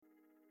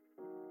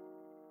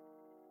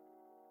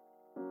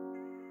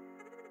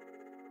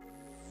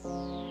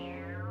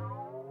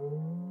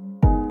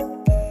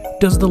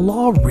Does the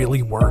law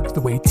really work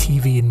the way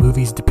TV and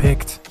movies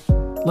depict?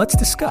 Let's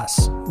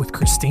discuss with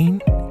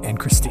Christine and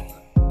Christine.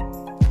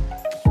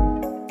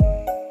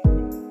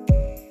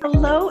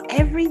 Hello,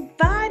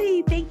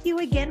 everybody. Thank you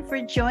again for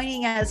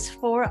joining us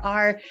for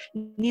our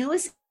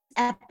newest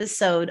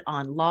episode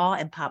on law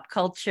and pop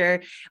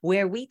culture,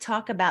 where we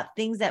talk about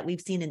things that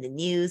we've seen in the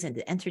news and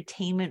the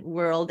entertainment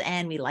world.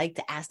 And we like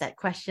to ask that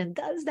question,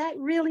 does that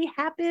really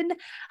happen?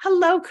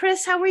 Hello,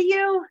 Chris. How are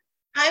you?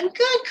 I'm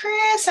good,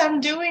 Chris. I'm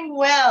doing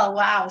well.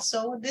 Wow.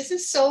 So this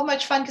is so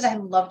much fun because I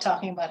love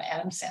talking about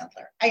Adam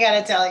Sandler. I got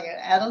to tell you,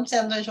 Adam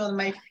Sandler is one of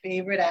my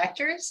favorite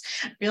actors.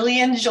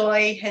 Really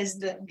enjoy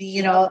his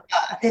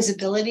his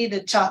ability to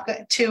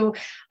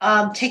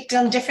take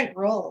on different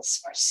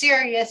roles, more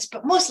serious,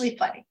 but mostly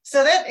funny.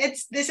 So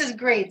this is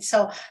great.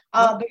 So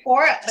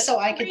so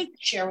I can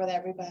share with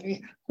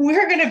everybody,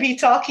 we're going to be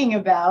talking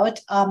about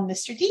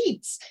Mr.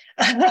 Deeds.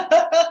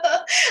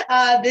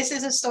 This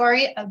is a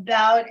story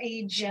about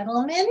a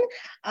gentleman.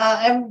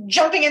 I'm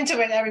jumping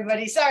into it,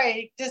 everybody.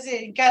 Sorry, just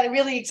got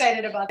really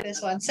excited about this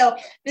one. So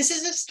this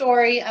is a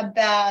story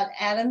about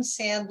Adam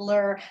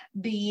Sandler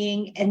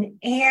being an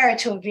heir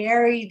to a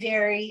very,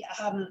 very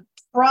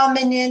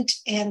prominent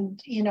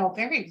and,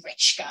 very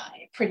rich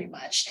guy, pretty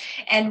much.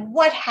 And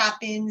what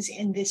happens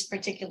in this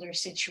particular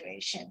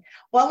situation?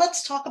 Well,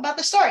 let's talk about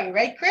the story,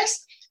 right,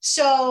 Chris?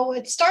 So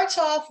it starts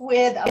off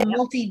with a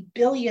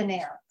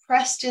multi-billionaire,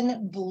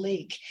 Preston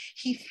Blake.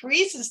 He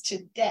freezes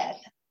to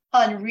death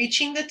on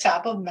reaching the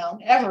top of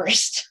Mount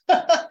Everest.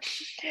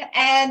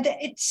 And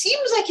it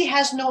seems like he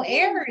has no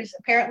heirs,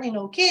 apparently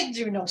no kids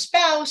or no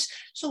spouse.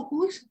 So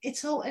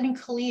it's so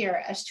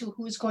unclear as to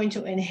who's going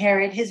to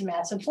inherit his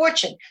massive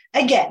fortune.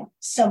 Again,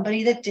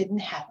 somebody that didn't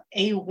have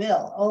a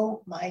will.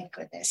 Oh my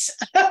goodness.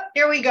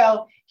 Here we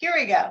go.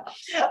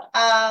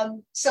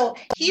 So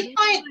he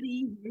finds...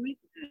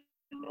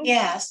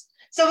 Yes.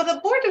 So the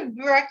board of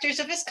directors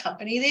of his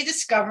company, they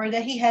discover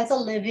that he has a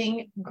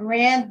living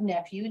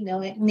grandnephew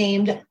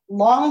named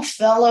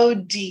Longfellow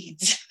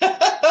Deeds,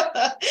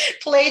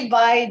 played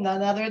by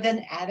none other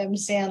than Adam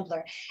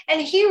Sandler.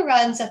 And he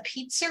runs a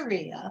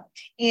pizzeria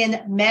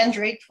in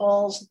Mandrake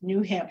Falls,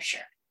 New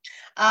Hampshire.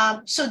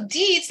 So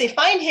Deeds, they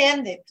find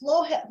him,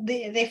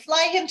 they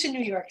fly him to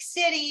New York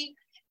City,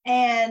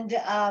 and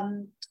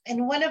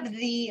one of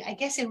the, I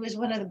guess it was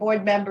one of the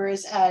board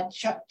members,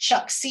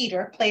 Chuck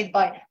Cedar, played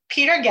by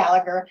Peter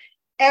Gallagher,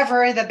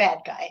 ever the bad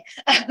guy.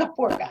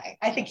 Poor guy.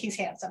 I think he's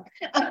handsome.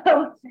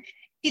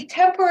 He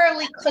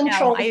temporarily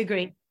controlled. No, I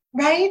agree.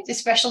 Right?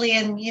 Especially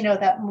in,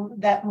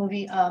 that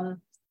movie,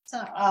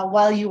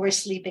 While You Were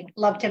Sleeping.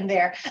 Loved him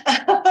there.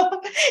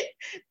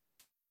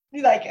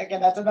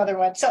 Again, that's another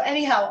one. So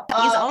anyhow.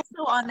 He's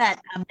also on that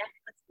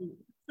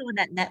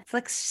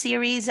Netflix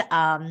series.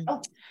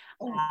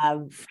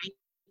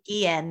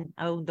 Frankie and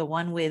the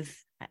one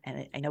with,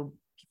 and I know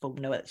people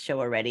know that show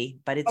already,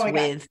 but it's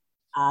with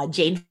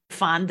Jane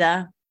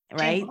Fonda,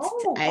 right?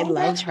 I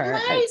love her.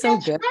 Right, it's so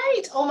good.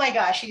 Right. Oh my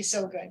gosh, she's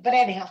so good. But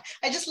anyhow,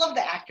 I just love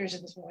the actors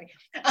in this movie.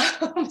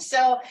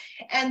 So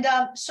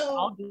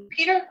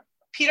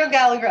Peter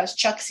Gallagher as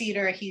Chuck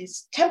Cedar,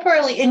 he's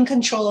temporarily in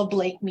control of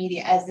Blake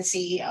Media as the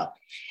CEO.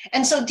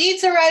 And so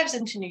Deeds arrives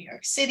into New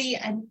York City.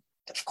 And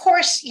of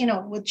course,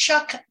 with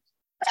Chuck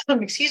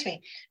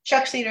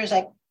Cedar is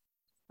like,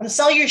 I'm going to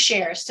sell your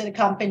shares to the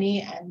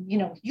company and,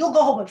 you'll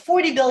go home with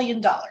 $40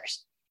 billion.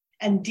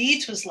 And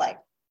Deeds was like,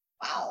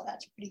 wow,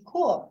 that's pretty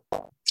cool.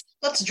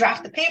 Let's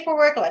draft the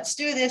paperwork. Let's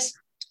do this.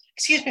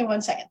 Excuse me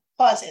 1 second.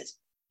 Pauses.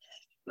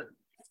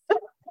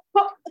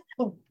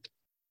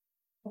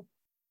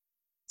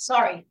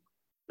 Sorry.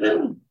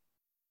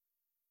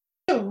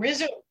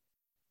 Resume.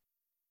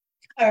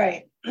 All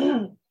right.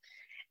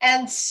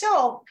 And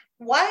so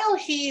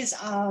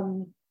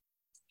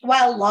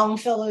while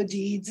Longfellow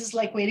Deeds is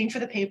like waiting for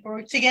the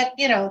paperwork to get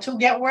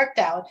worked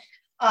out.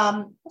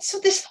 So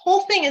this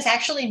whole thing is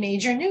actually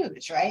major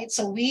news, right?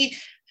 So we,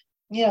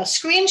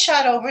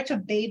 screenshot over to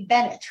Babe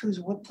Bennett, who's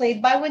played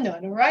by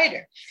Winona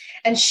Ryder.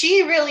 And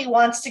she really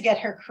wants to get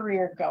her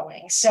career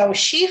going. So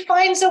she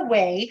finds a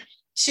way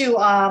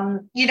to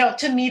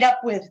meet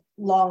up with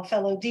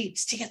Longfellow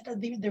Deeds to get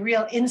the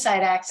real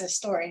inside access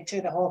story to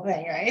the whole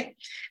thing, right?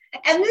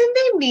 And then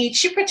they meet.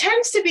 She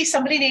pretends to be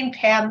somebody named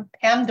Pam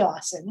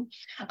Dawson,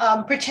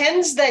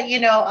 pretends that,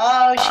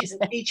 she's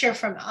a teacher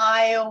from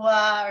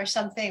Iowa or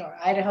something, or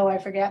Idaho, I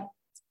forget.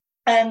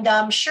 And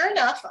sure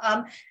enough,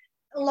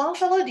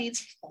 Longfellow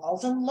Deeds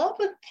falls in love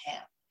with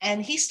Pam,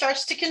 and he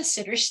starts to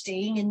consider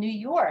staying in New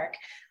York,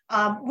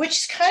 which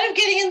is kind of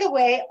getting in the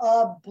way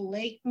of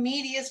Blake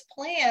Media's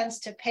plans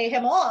to pay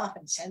him off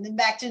and send him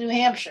back to New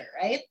Hampshire,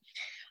 right?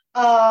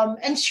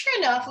 And sure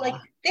enough,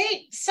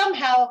 they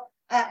somehow...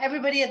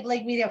 everybody at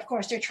Blake Media, of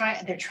course, they're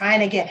trying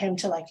to get him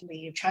to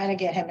leave, trying to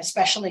get him,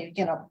 especially,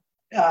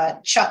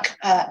 Chuck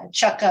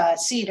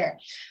Cedar.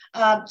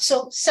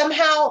 So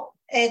somehow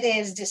it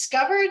is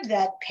discovered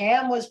that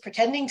Pam was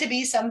pretending to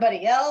be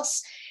somebody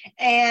else,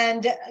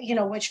 and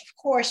which of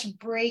course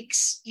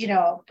breaks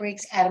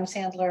Adam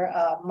Sandler,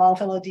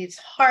 Longfellow Deeds'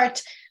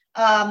 heart.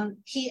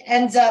 he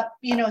ends up,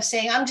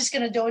 saying, I'm just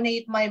going to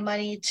donate my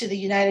money to the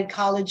United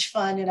College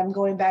Fund and I'm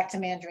going back to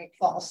Mandrake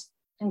Falls.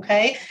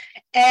 Okay.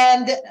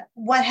 And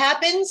what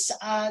happens?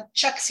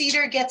 Chuck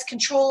Cedar gets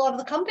control of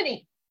the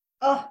company.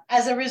 Oh,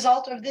 as a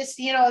result of this,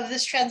 of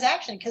this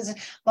transaction, because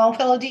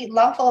Longfellow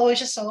is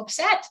just so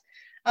upset.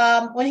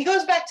 When he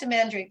goes back to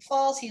Mandrake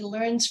Falls, he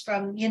learns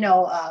from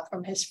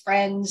his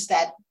friends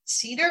that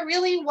Cedar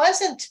really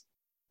wasn't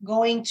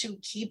going to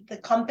keep the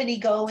company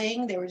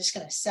going. They were just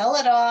going to sell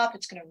it off.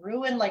 It's going to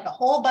ruin like a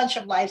whole bunch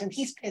of lives. And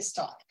he's pissed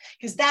off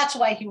because that's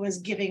why he was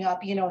giving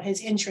up,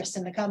 his interest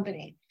in the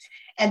company.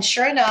 And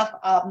sure enough,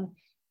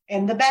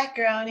 in the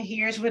background,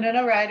 here's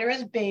Winona Ryder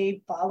as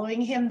Babe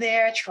following him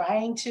there,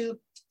 trying to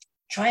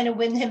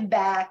win him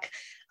back.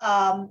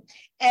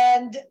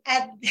 And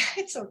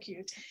it's so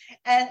cute.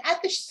 And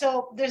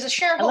so there's a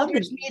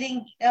shareholders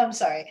meeting. I'm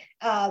sorry.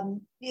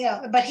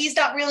 But he's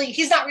not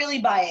really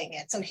buying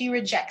it. So he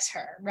rejects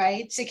her,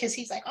 right? Because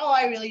he's like, oh,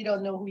 I really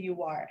don't know who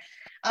you are.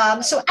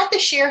 So at the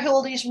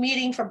shareholders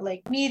meeting for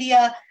Blake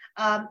Media,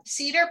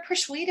 Cedar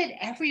persuaded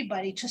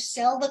everybody to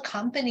sell the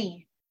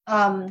company.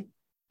 And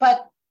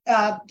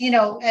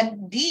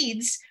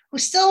Deeds, who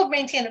still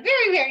maintained a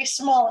very, very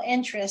small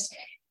interest,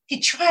 he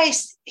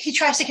tries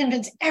to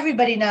convince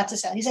everybody not to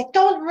sell. He's like,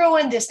 don't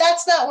ruin this.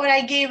 That's not what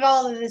I gave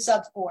all of this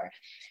up for.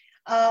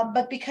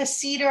 But because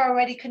Cedar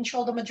already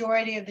controlled the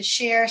majority of the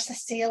shares, the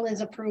sale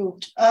is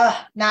approved.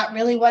 Not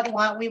really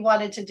what we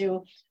wanted to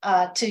do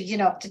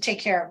to take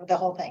care of the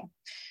whole thing.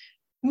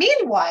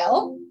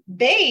 Meanwhile,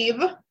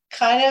 Babe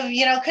kind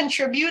of,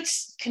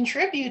 contributes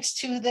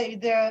to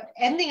the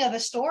ending of the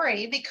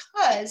story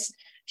because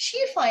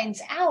she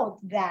finds out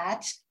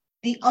that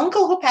the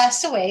uncle who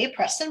passed away,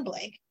 Preston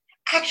Blake,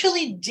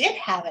 actually did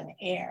have an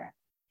heir.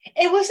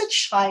 It was a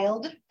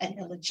child, an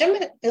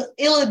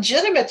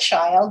illegitimate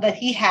child that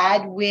he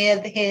had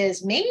with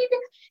his maid.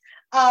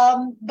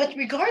 But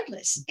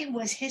regardless, it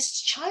was his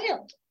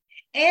child.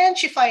 And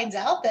she finds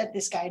out that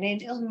this guy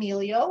named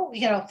Emilio,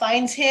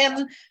 finds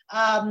him.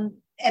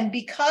 And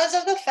because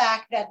of the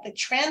fact that the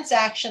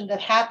transaction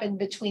that happened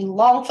between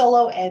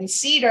Longfellow and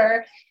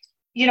Cedar,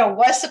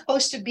 was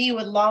supposed to be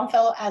with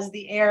Longfellow as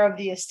the heir of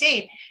the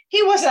estate,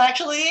 he was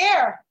actually the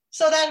heir.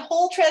 So that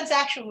whole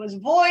transaction was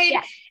void.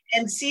 Yeah.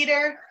 And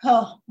Cedar,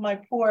 oh, my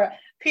poor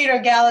Peter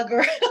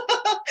Gallagher,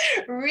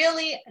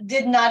 really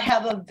did not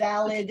have a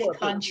valid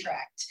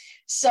contract.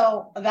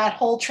 So that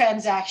whole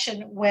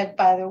transaction went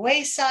by the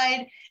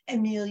wayside.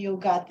 Emilio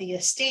got the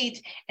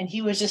estate, and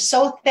he was just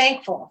so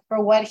thankful for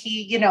what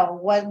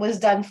what was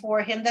done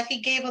for him that he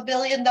gave $1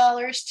 billion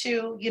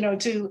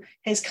to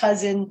his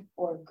cousin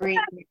or great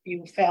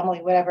nephew, family,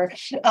 whatever.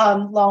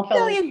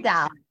 Longfellow. $1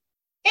 billion.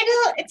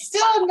 It's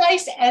still a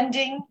nice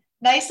ending.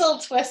 Nice little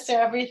twist to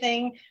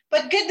everything.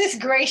 But goodness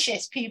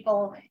gracious,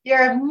 people,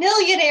 you're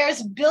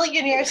millionaires,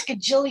 billionaires,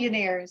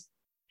 gajillionaires.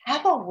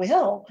 Have a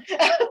will.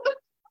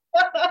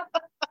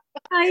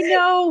 I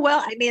know.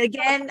 Well, I mean,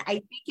 again, I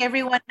think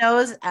everyone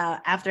knows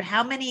after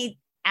how many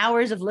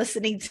hours of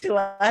listening to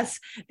us,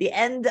 the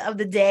end of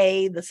the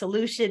day, the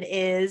solution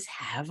is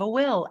have a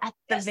will at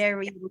the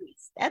very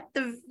least. At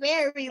the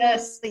very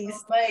least.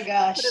 Oh my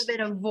gosh. Could have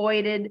been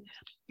avoided.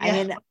 Yeah. I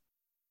mean,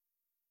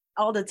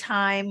 all the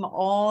time,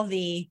 all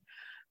the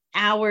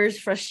hours,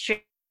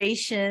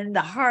 frustration,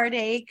 the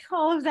heartache,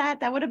 all of that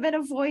would have been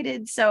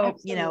avoided. So,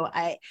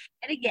 absolutely.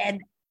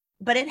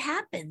 But it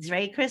happens,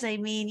 right, Chris? I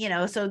mean,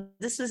 so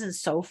this isn't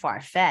so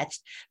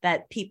far-fetched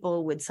that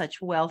people with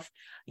such wealth,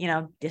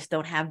 just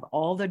don't have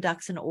all their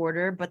ducks in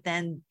order, but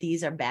then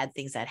these are bad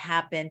things that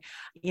happen,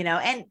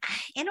 and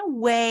in a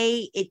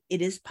way, it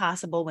is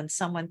possible when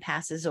someone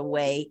passes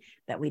away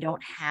that we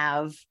don't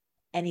have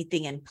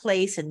anything in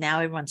place and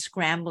now everyone's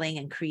scrambling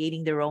and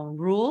creating their own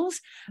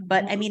rules.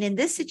 But I mean, in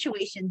this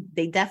situation,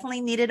 they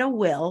definitely needed a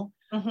will.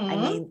 I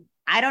mean,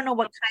 I don't know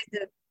what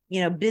kind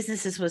of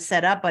businesses was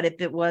set up, but if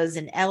it was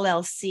an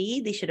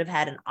LLC, they should have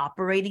had an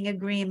operating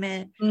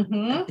agreement,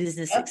 a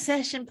business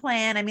succession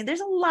plan. I mean,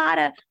 there's a lot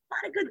of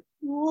good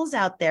rules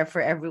out there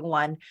for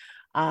everyone,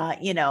 and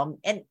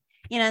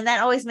that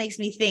always makes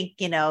me think,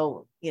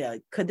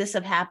 could this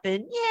have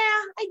happened?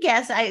 Yeah, I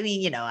guess. I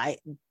mean,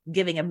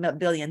 giving $1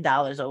 billion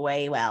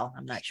away. Well,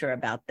 I'm not sure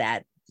about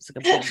that.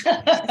 There's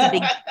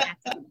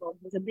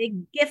a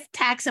big gift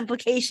tax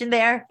implication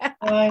there.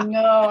 I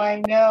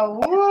know.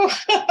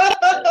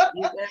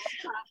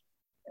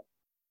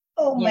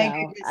 Oh my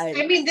goodness.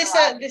 I mean,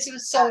 this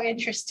was so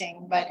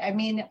interesting, but I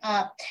mean,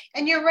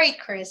 and you're right,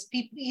 Chris.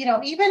 Could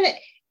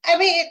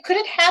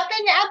it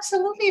happen?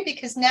 Absolutely.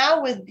 Because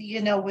now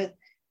with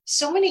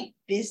so many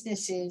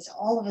businesses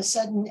all of a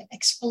sudden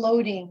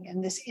exploding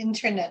in this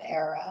internet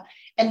era,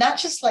 and not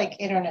just like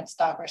internet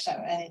stalkers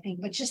or anything,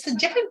 but just the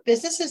different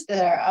businesses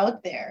that are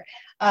out there,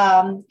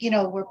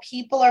 where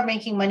people are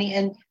making money,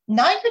 and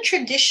not your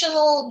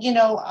traditional,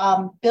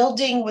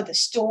 building with a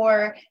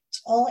store.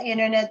 It's all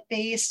internet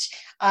based.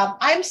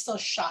 I'm still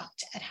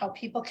shocked at how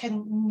people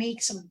can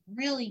make some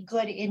really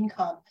good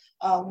income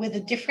with the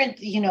different,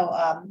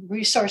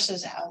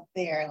 resources out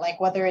there, like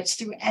whether it's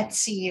through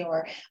Etsy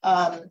or,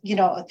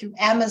 through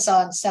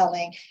Amazon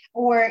selling,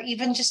 or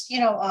even just,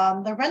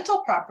 the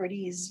rental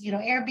properties,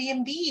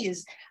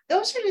 Airbnbs.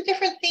 Those are the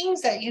different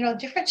things that,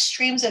 different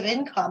streams of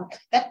income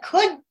that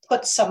could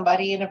put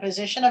somebody in a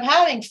position of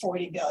having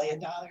 $40 billion.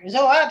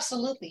 Oh,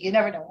 absolutely. You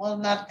never know. Well,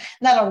 not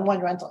on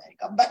one rental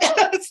income, but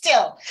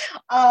still.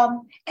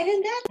 And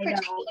in that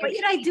particular, but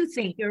I do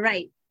think you're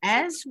right.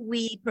 As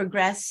we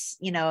progress,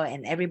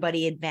 and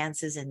everybody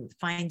advances and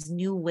finds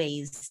new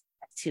ways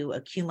to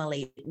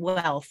accumulate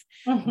wealth,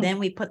 then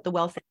we put the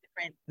wealth in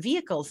different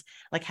vehicles.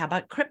 Like, how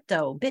about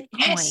crypto, Bitcoin?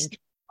 Yes.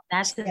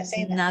 That's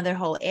another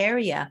whole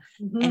area.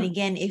 And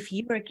again, if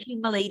you're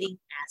accumulating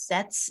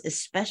assets,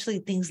 especially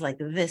things like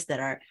this that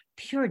are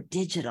pure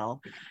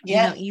digital,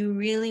 you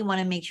really want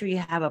to make sure you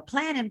have a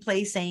plan in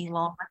place saying,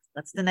 well,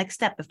 that's the next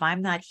step. If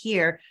I'm not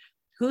here,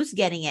 who's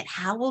getting it?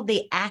 How will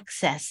they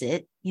access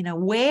it?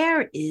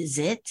 Where is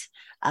it?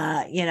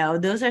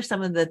 Those are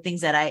some of the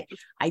things that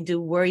I do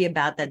worry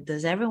about. That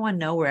does everyone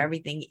know where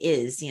everything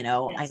is? Yes.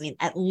 I mean,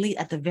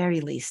 at the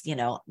very least,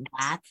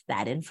 that's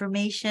that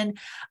information.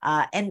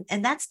 And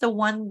that's the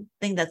one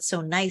thing that's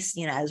so nice,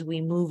 as we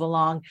move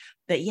along,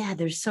 that,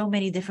 there's so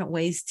many different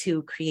ways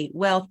to create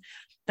wealth.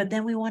 But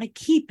then we want to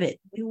keep it.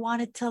 We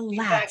want it to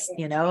last,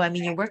 I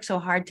mean, you work so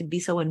hard to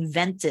be so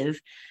inventive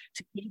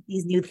to create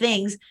these new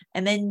things,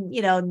 and then,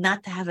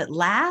 not to have it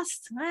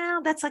last.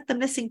 Well, that's like the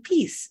missing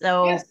piece.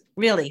 So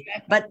really,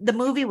 but the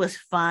movie was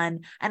fun.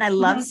 And I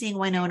love seeing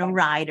Winona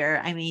Ryder.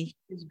 I mean,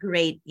 she's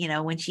great.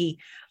 When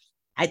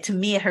to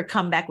me, her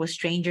comeback was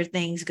Stranger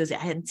Things, because I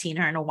hadn't seen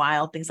her in a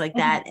while, things like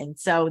that. And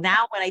so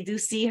now when I do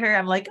see her,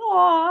 I'm like,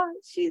 oh,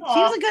 she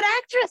was a good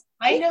actress.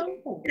 I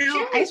know.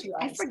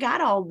 I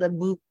forgot all the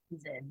movies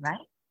in, right?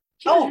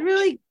 She was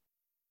really.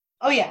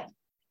 Oh yeah.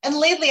 And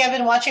lately I've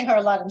been watching her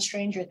a lot in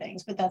Stranger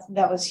Things, but that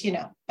was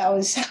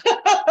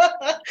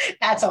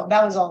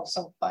that was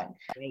also fun.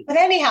 Great. But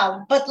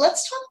anyhow,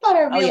 let's talk about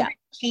our real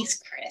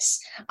case, Chris.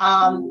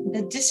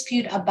 The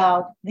dispute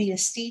about the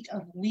estate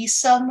of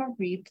Lisa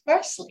Marie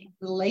Presley,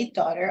 the late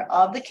daughter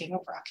of the King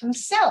of Rock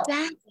himself.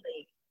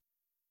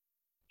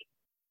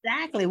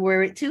 Exactly.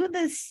 We're to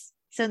this.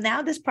 So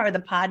now this part of the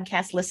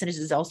podcast, listeners,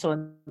 is also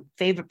a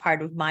favorite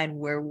part of mine,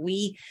 where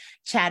we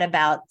chat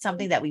about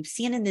something that we've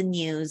seen in the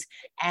news,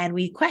 and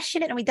we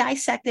question it and we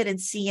dissect it and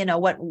see,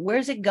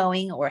 where's it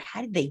going, or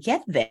how did they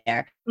get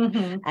there?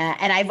 And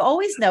I've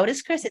always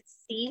noticed, Chris, it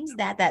seems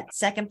that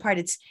second part,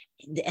 it's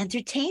in the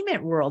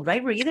entertainment world,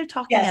 right? We're either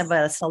talking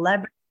about a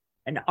celebrity,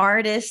 an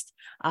artist.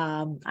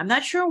 I'm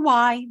not sure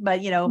why,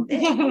 but, now and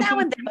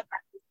then,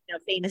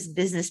 famous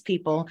business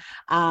people.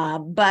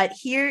 But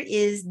here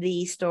is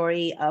the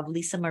story of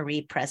Lisa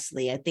Marie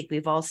Presley. I think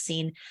we've all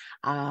seen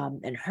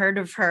and heard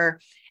of her.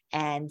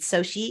 And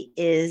so she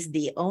is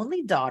the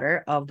only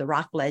daughter of the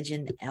rock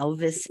legend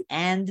Elvis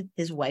and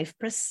his wife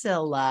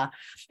Priscilla.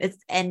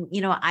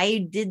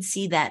 I did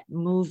see that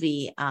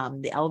movie,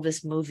 the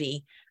Elvis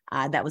movie,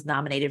 that was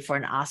nominated for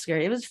an Oscar.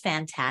 It was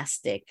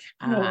fantastic.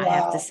 I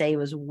have to say, it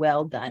was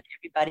well done.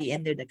 Everybody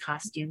in there, the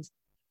costumes.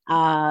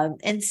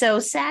 And so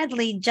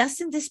sadly, just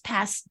in this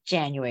past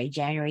January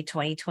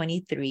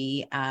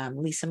 2023,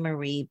 Lisa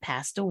Marie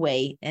passed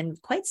away,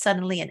 and quite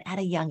suddenly and at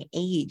a young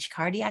age,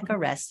 cardiac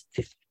arrest,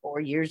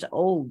 54 years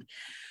old.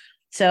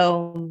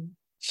 So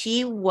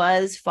she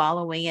was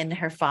following in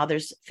her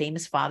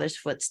famous father's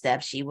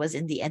footsteps. She was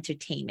in the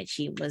entertainment.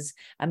 She was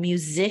a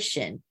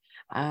musician.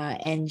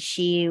 And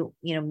she,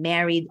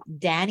 married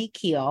Danny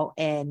Keough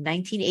in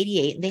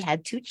 1988. And they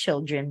had two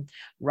children,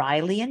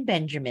 Riley and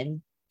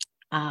Benjamin.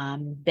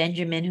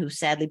 Benjamin, who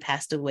sadly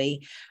passed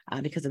away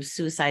because of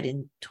suicide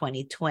in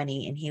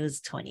 2020, and he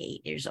was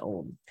 28 years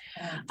old.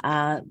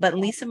 But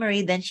Lisa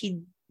Marie, then she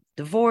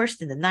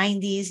divorced in the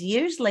 90s.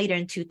 Years later,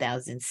 in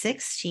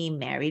 2006, she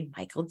married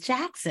Michael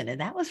Jackson,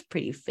 and that was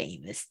pretty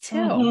famous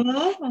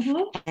too.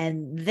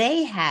 And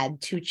they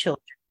had two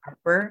children,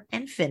 Harper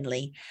and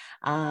Finley.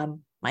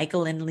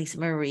 Michael and Lisa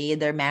Marie,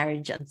 their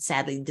marriage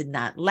sadly did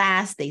not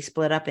last. They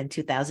split up in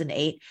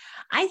 2008.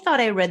 I thought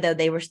I read that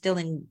they were still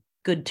in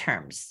good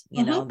terms,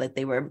 that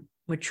they were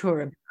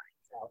mature.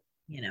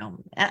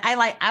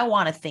 I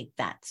want to think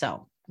that.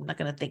 So I'm not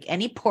going to think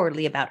any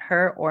poorly about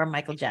her or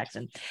Michael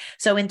Jackson.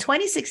 So in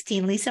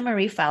 2016, Lisa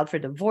Marie filed for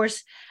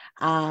divorce.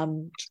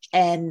 And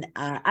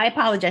I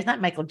apologize,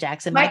 not Michael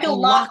Jackson, Michael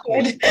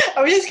Lockwood.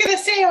 I was just going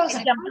to say, I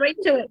jumped right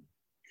to it.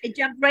 It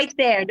jumped right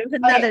there. There was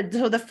another. Okay.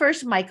 So the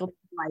first Michael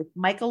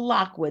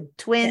Lockwood,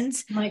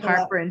 twins,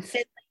 Harper and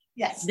Finley.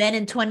 Yes. Then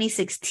in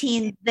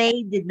 2016,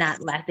 they did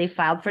not last. They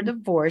filed for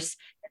divorce.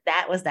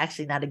 That was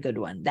actually not a good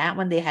one. That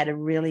one, they had a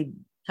really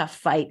tough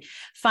fight.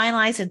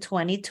 Finalized in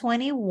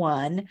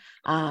 2021.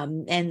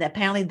 And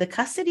apparently the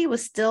custody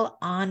was still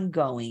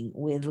ongoing,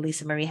 with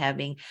Lisa Marie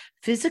having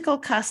physical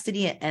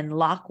custody and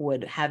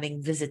Lockwood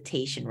having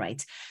visitation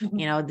rights.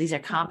 These are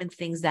common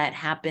things that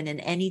happen in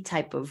any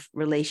type of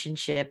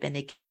relationship, and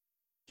it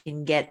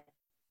can get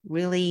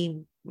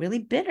really really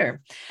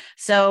bitter.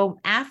 So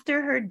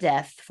after her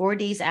death, 4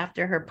 days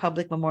after her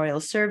public memorial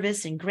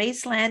service in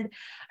Graceland,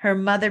 her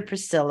mother,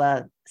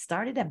 Priscilla,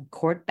 started a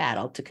court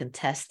battle to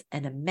contest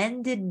an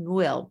amended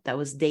will that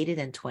was dated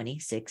in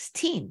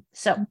 2016.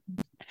 So,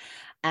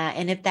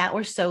 and if that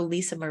were so,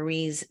 Lisa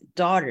Marie's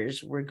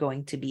daughters were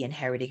going to be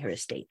inheriting her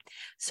estate.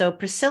 So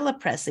Priscilla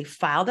Presley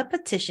filed a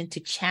petition to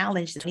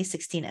challenge the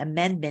 2016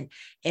 amendment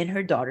in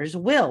her daughter's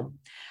will.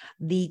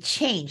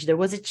 There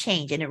was a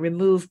change, and it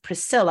removed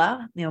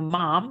Priscilla,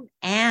 mom,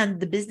 and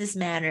the business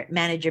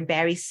manager,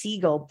 Barry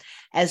Siegel,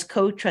 as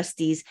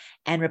co-trustees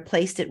and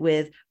replaced it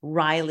with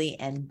Riley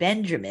and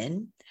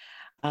Benjamin.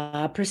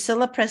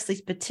 Priscilla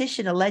Presley's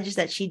petition alleges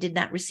that she did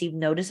not receive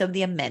notice of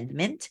the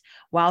amendment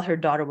while her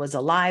daughter was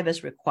alive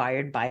as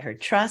required by her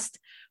trust,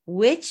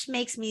 which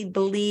makes me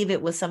believe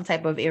it was some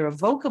type of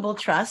irrevocable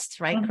trust,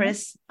 right,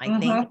 Chris? I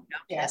think.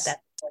 Yes.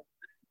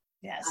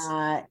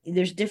 Yes.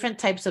 There's different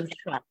types of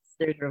trust.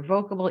 There's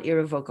revocable,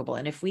 irrevocable.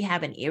 And if we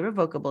have an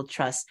irrevocable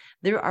trust,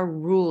 there are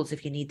rules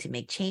if you need to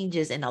make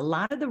changes. And a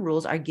lot of the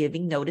rules are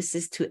giving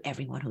notices to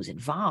everyone who's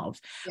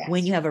involved. Yes.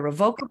 When you have a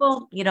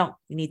revocable, you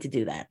need to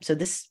do that. So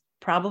this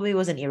probably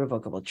was an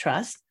irrevocable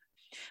trust.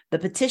 The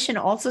petition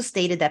also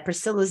stated that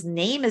Priscilla's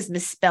name is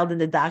misspelled in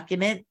the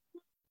document.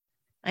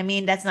 I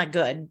mean, that's not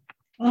good.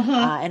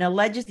 And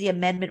alleges the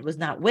amendment was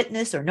not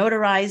witnessed or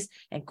notarized,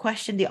 and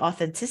questioned the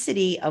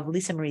authenticity of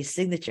Lisa Marie's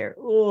signature.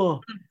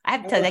 Oh, I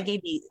have to tell you, that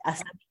gave me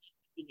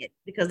it,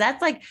 because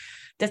that's like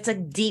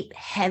deep,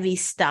 heavy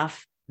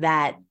stuff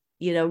that,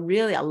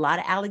 really a lot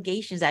of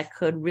allegations that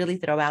could really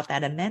throw out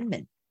that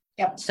amendment.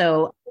 Yep.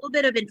 So a little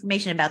bit of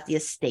information about the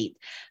estate.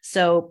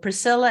 So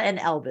Priscilla and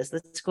Elvis,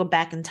 let's go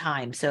back in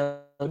time.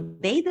 So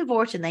they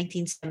divorced in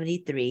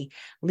 1973.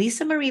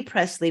 Lisa Marie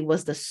Presley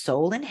was the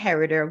sole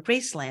inheritor of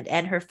Graceland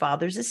and her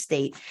father's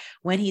estate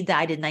when he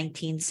died in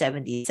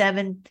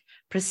 1977.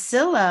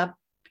 Priscilla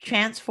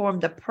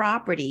transformed the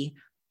property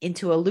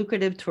into a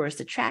lucrative tourist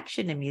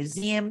attraction and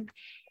museum,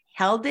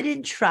 held it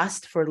in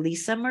trust for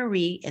Lisa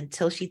Marie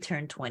until she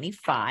turned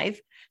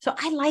 25. So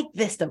I like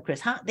this though,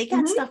 Chris, huh? They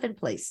got stuff in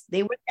place.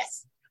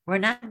 We're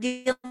not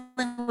dealing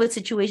with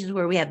situations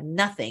where we have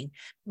nothing.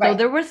 Right. So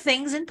there were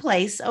things in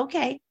place.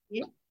 Okay.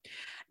 Yeah.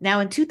 Now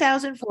in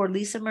 2004,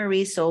 Lisa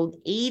Marie sold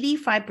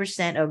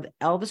 85% of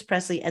Elvis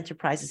Presley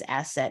Enterprises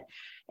asset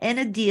in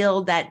a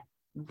deal that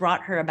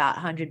brought her about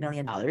 $100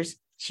 million.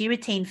 She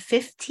retained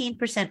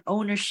 15%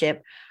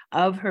 ownership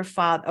of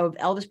of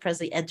Elvis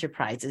Presley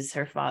Enterprises,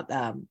 her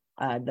father,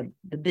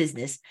 the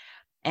business,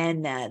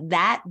 and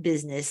that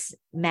business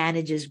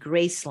manages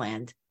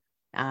Graceland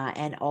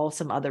and all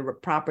some other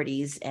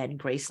properties and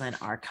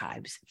Graceland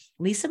archives.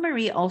 Lisa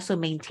Marie also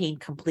maintained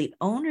complete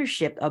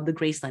ownership of the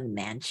Graceland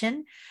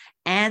mansion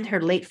and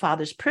her late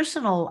father's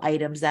personal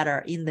items that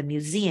are in the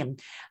museum.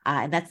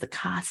 And that's the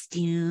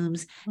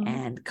costumes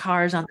and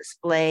cars on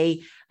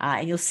display.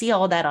 And you'll see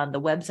all that on the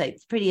website.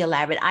 It's pretty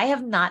elaborate. I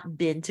have not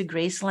been to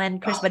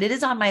Graceland, Chris, but it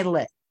is on my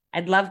list.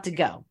 I'd love to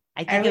go.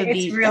 I think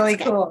it's really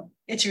cool.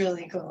 It's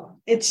really cool.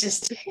 It's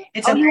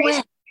you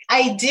went?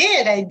 I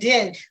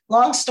did.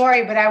 Long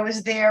story, but I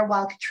was there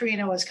while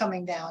Katrina was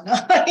coming down,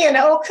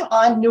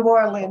 on New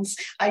Orleans.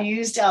 I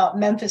used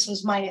Memphis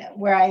was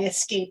where I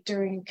escaped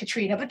during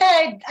Katrina, but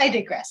then I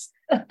digress.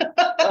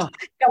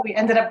 We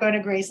ended up going to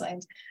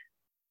Graceland.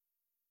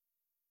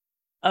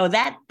 Oh,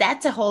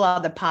 that's a whole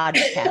other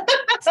podcast.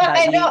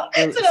 I know.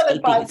 It's another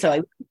podcast. So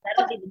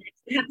that'll be the next.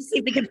 We have to see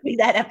if we can fit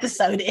that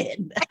episode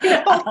in.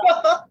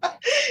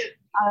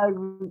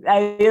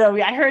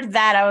 I heard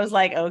that. I was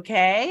like,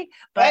 okay,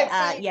 but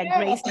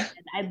Grace,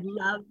 I'd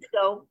love to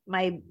go.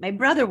 My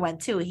brother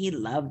went too. He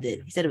loved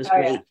it. He said it was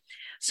great. Yeah.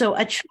 So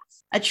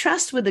a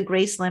trust with the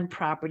Graceland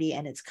property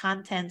and its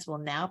contents will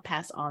now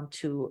pass on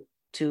to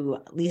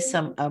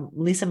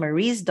Lisa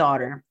Marie's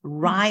daughter,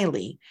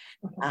 Riley.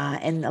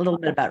 And a little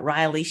bit about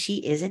Riley. She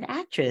is an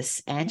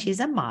actress and she's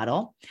a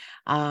model.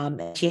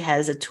 She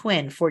has a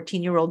twin,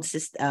 14-year-old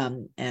sister,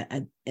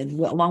 and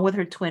along with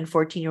her twin,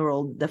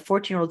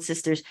 14-year-old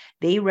sisters,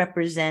 they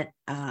represent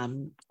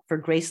for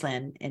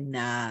Graceland and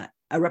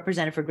a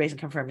representative for Graceland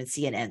confirmed in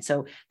CNN.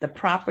 So the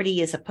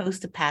property is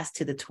supposed to pass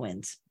to the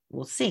twins.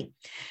 We'll see.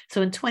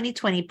 So in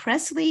 2020,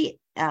 Presley,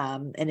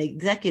 an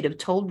executive,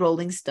 told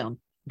Rolling Stone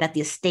that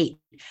the estate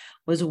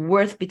was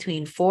worth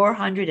between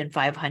 $400 and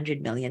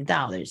 $500 million.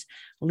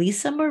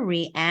 Lisa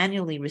Marie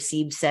annually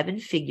received 7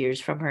 figures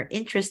from her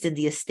interest in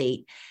the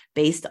estate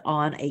based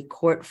on a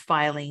court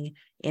filing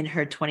in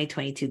her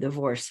 2022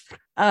 divorce.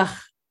 I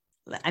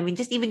mean,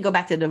 just even go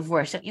back to the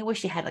divorce. Don't you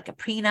wish you had like a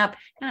prenup?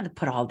 You don't have to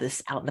put all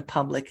this out in the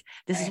public.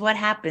 This is what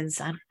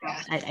happens.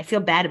 I feel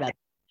bad about it.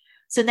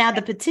 So now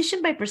the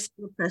petition by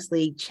Priscilla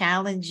Presley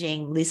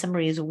challenging Lisa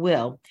Marie's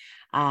will,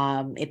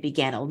 it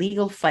began a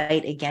legal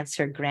fight against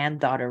her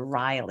granddaughter,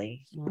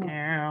 Riley.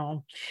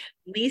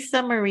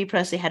 Lisa Marie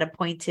Presley had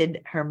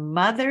appointed her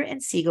mother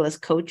and Siegel as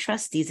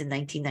co-trustees in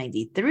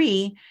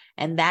 1993.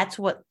 And that's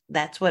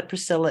what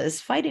Priscilla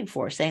is fighting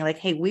for, saying like,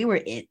 hey, we were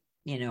it.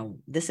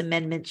 this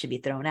amendment should be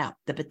thrown out.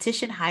 The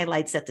petition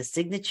highlights that the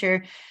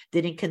signature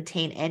didn't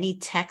contain any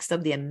text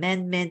of the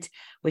amendment,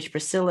 which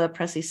Priscilla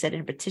Presley said in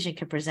her petition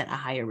can present a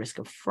higher risk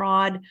of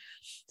fraud.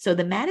 So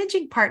the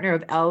managing partner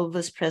of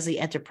Elvis Presley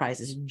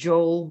Enterprises,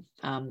 Joel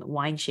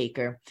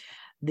Wineshaker,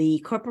 the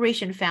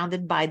corporation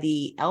founded by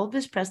the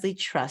Elvis Presley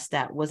Trust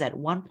that was at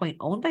one point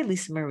owned by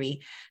Lisa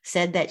Marie,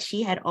 said that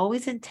she had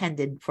always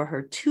intended for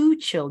her 2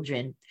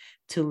 children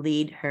to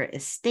lead her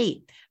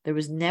estate. There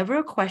was never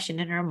a question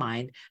in her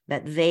mind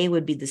that they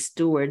would be the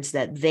stewards,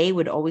 that they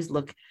would always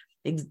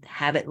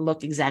have it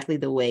look exactly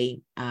the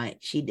way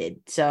she did.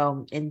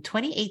 So in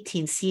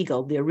 2018,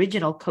 Siegel, the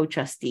original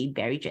co-trustee,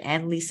 Barry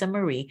and Lisa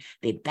Marie,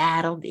 they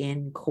battled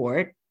in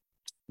court.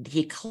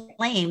 He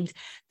claimed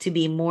to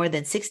be more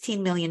than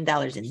 $16 million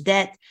in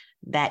debt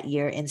that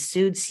year and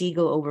sued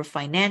Siegel over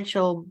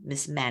financial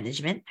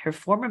mismanagement. Her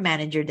former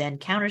manager then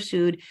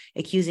countersued,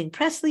 accusing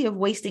Presley of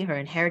wasting her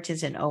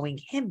inheritance and owing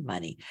him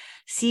money.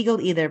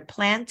 Siegel either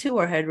planned to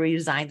or had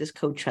resigned as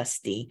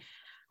co-trustee.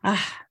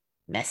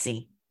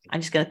 Messy.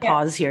 I'm just going to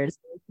pause here. It's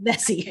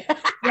messy.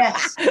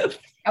 Yes.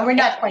 And we're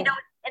not quite.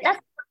 And that's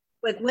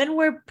like when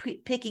we're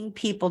picking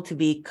people to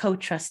be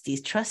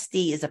co-trustees,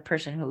 trustee is a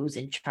person who's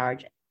in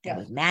charge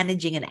and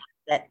managing an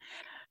asset.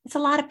 It's a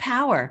lot of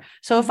power.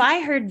 So if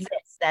I heard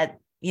this, that,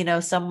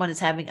 someone is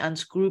having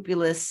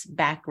unscrupulous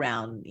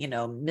background,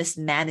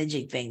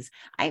 mismanaging things,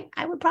 I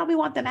would probably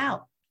want them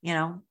out. I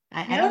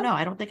don't know.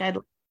 I don't think I'd.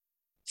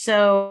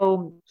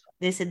 So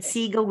they said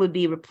Siegel would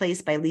be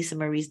replaced by Lisa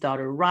Marie's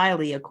daughter,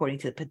 Riley, according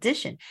to the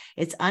petition.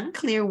 It's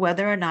unclear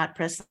whether or not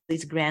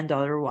Presley's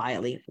granddaughter,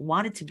 Riley,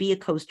 wanted to be a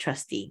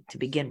co-trustee to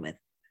begin with.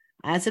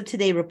 As of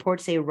today,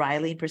 reports say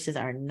Riley and Priscilla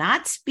are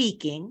not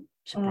speaking.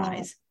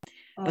 Surprise.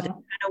 But they're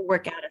trying to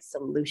work out a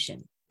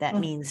solution. That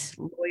means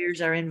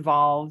lawyers are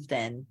involved,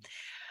 and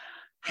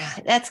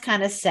that's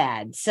kind of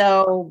sad.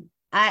 So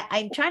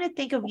I'm trying to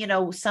think of,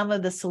 some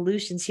of the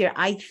solutions here.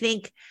 I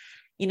think,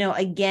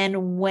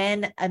 again,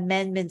 when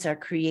amendments are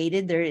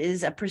created, there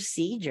is a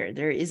procedure.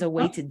 There is a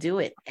way to do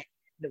it.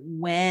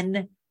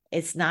 When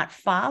it's not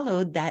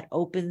followed, that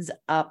opens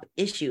up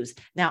issues.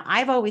 Now,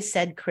 I've always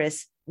said,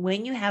 Chris,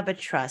 when you have a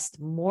trust,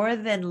 more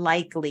than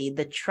likely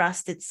the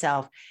trust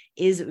itself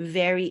is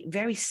very,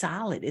 very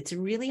solid. It's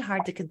really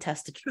hard to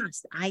contest a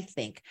trust, I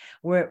think,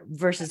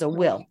 versus a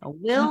will. A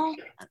will,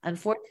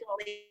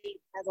 unfortunately,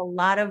 has a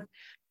lot of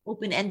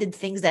open-ended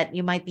things that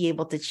you might be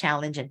able to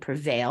challenge and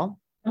prevail.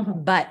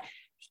 But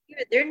here,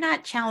 they're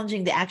not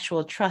challenging the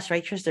actual trust,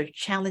 right? They're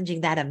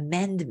challenging that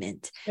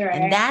amendment. Right.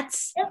 And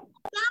that's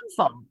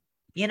downfall.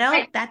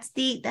 That's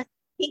the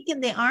pink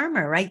in the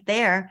armor right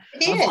there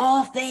of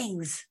all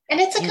things. And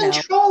it's a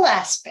control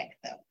aspect,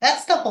 though.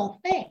 That's the whole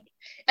thing.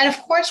 And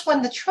of course,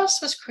 when the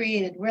trust was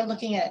created, we're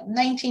looking at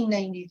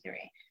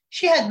 1993.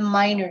 She had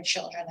minor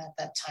children at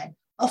that time.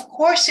 Of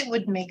course, it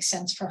would make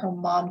sense for her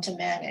mom to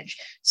manage.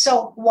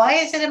 So why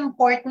is it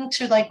important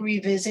to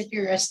revisit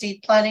your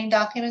estate planning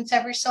documents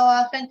every so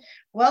often?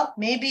 Well,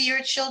 maybe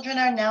your children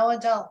are now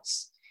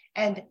adults,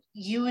 and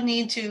you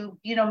need to,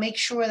 make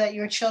sure that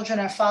your children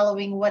are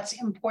following what's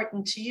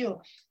important to you.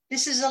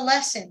 This is a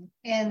lesson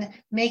in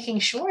making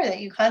sure that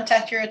you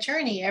contact your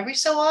attorney every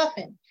so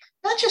often,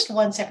 not just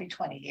once every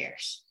 20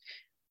 years,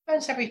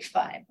 once every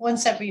 5,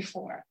 once every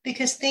 4,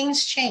 because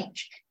things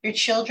change. Your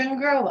children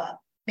grow up.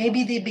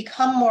 Maybe they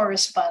become more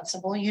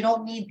responsible. You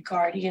don't need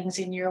guardians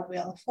in your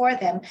will for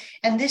them.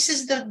 And this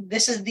is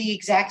the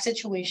exact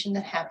situation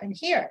that happened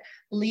here.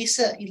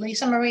 Lisa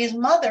Marie's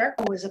mother,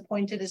 who was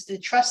appointed as the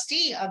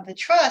trustee of the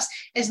trust,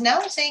 is now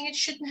saying it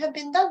shouldn't have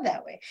been done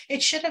that way.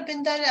 It should have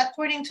been done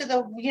according to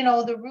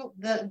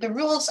the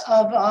rules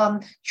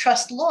of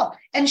trust law.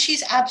 And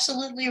she's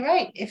absolutely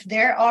right. If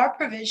there are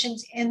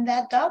provisions in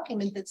that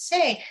document that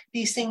say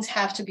these things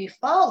have to be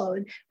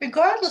followed,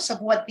 regardless of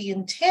what the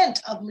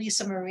intent of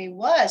Lisa Marie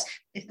was,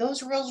 if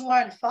those rules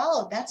weren't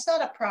followed, that's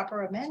not a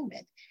proper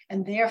amendment.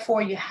 And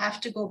therefore, you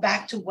have to go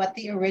back to what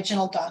the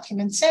original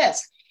document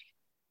says.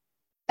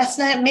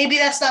 Maybe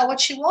that's not what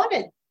she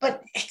wanted,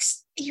 but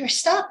you're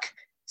stuck.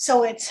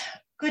 So it's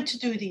good to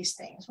do these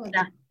things.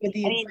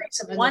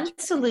 One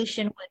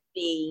solution would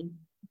be,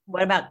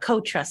 what about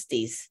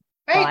co-trustees?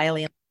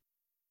 Right.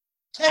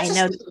 That's a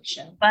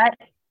solution. But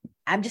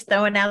I'm just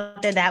throwing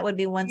out there, that would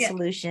be one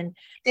solution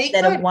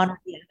instead of one or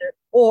the other.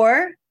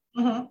 Or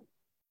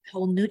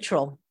whole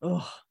neutral.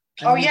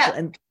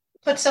 And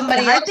put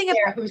somebody else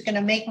there who's going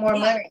to make more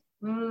money.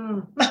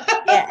 And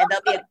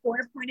there'll be a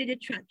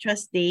court-appointed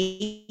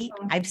trustee.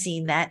 I've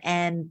seen that,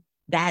 and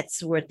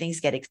that's where things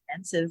get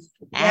expensive.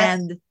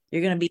 And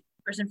you're going to be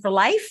a person for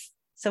life.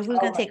 So who's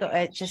going to take it?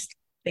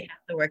 They have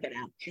to work it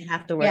out. They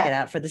have to work it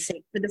out for the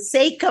sake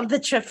of the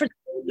trust, for the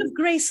sake of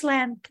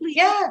Graceland, please.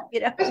 Yeah,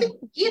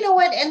 you know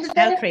what? And the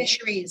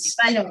beneficiaries,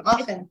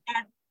 often.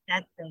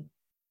 That's thing.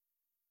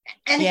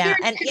 And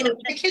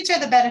the kids are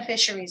the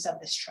beneficiaries of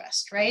this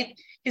trust, right?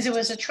 because it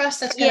was a trust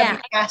that's going to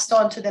be passed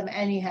on to them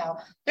anyhow.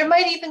 There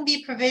might even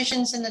be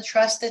provisions in the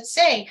trust that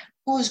say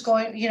who's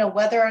going,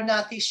 whether or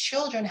not these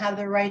children have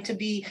the right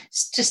to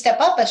step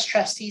up as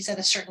trustees at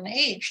a certain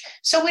age.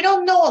 So we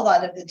don't know a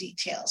lot of the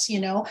details.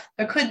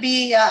 There could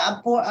be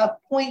a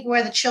point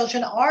where the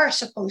children are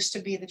supposed to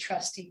be the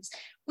trustees.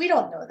 We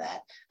don't know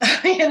that.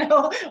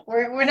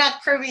 We're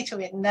not privy to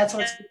it, and that's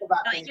what's cool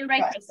about things. You're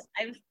right.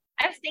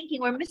 I was thinking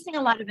we're missing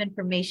a lot of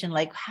information.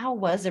 Like, how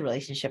was the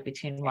relationship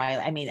between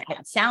Riley? I mean,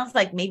 it sounds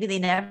like maybe they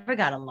never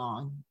got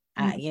along.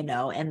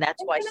 And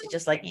that's why she's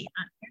just like, hey,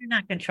 you're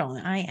not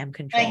controlling. I am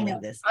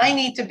controlling this. I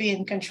need to be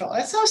in control.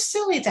 It's so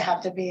silly to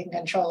have to be in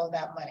control of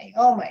that money.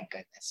 Oh my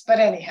goodness. But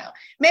anyhow,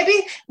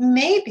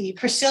 maybe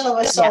Priscilla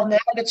was so mad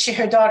that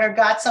her daughter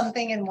got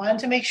something and wanted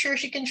to make sure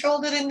she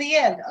controlled it in the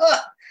end. Ugh,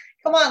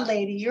 come on,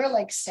 lady. You're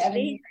like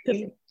 70.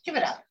 Give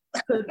it up.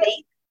 Could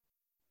be.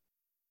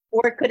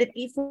 Or could it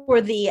be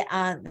for the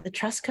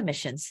trust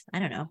commissions? I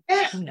don't know.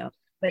 Yeah. Who knows?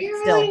 But you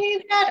still, really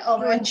need that.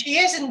 Oh, and she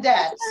is in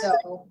debt.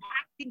 So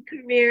acting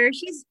career.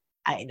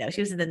 I know she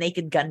was in the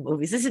Naked Gun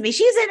movies. This is me.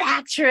 She's an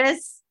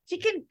actress. She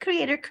can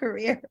create her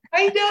career.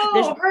 I know.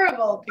 There's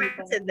horrible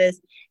people in this.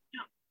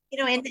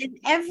 In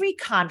every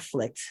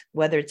conflict,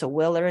 whether it's a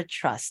will or a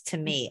trust, to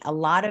me, a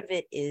lot of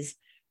it is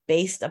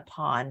based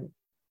upon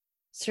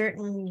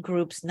certain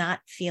groups not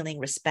feeling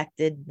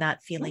respected,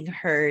 not feeling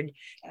heard,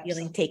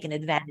 feeling taken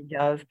advantage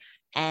of.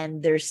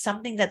 And there's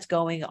something that's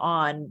going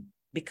on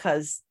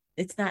because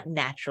it's not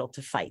natural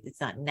to fight. It's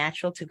not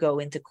natural to go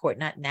into court,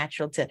 not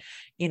natural to,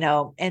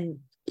 and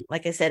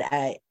like I said,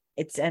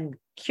 I'm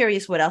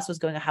curious what else was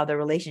going on, how the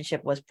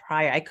relationship was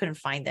prior. I couldn't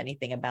find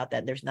anything about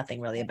that. There's nothing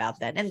really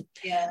about that. And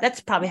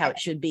that's probably how it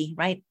should be,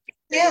 right?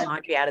 Yeah.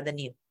 Laundry out of the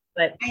news.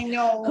 But I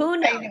know. Who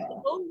knows?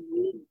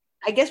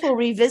 I guess we'll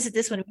revisit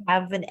this when we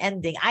have an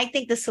ending. I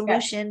think the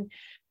solution,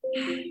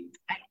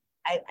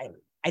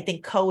 I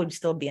think co would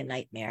still be a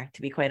nightmare,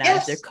 to be quite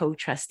honest. They're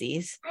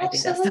co-trustees. Absolutely. I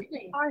think that's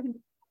the hard.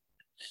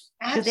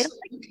 Because they don't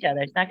like each other.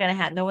 It's not going to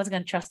happen. No one's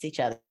going to trust each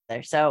other.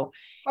 So,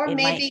 or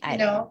maybe, there's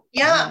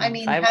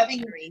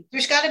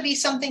got to be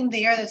something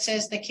there that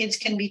says the kids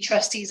can be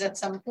trustees at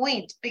some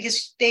point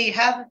because they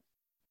have.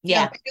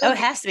 Yeah. It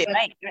has to be,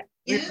 right.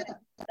 Yeah.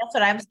 That's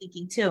what I was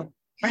thinking too.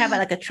 Or how about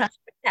like a trust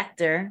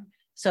protector?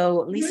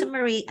 So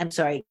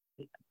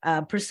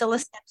Priscilla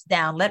steps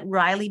down, let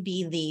Riley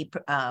be the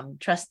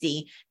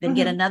trustee, then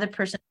get another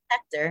person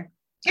protector.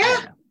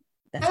 Yeah.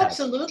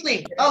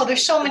 Absolutely.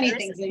 There's so many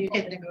things that you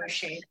can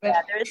negotiate,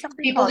 but there is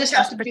something people just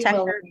have to be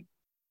willing.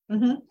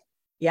 Mm-hmm.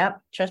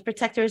 Yep. Trust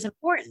protector is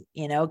important,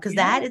 because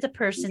that is a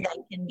person that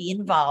can be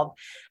involved.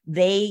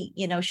 They,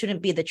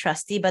 shouldn't be the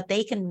trustee, but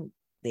they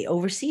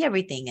oversee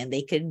everything and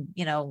they can,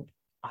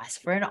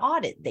 ask for an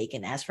audit. They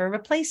can ask for a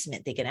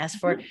replacement. They can ask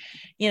for,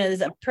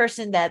 there's a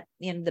person that,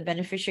 the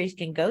beneficiaries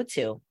can go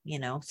to,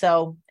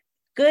 so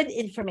good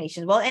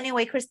information. Well,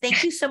 anyway, Chris,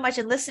 thank you so much.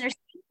 And listeners,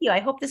 thank you. I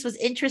hope this was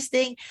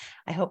interesting.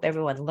 I hope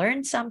everyone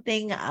learned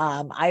something.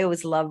 I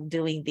always love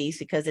doing these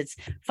because it's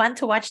fun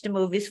to watch the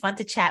movies, fun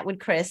to chat with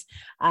Chris.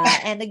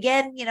 And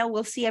again,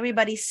 we'll see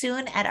everybody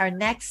soon at our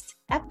next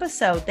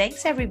episode.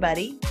 Thanks,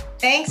 everybody.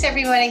 Thanks,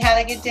 everybody. Have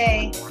a good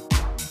day.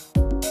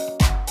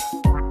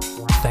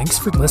 Thanks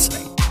for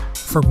listening.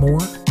 For more,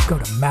 go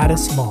to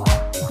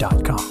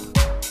mattislaw.com.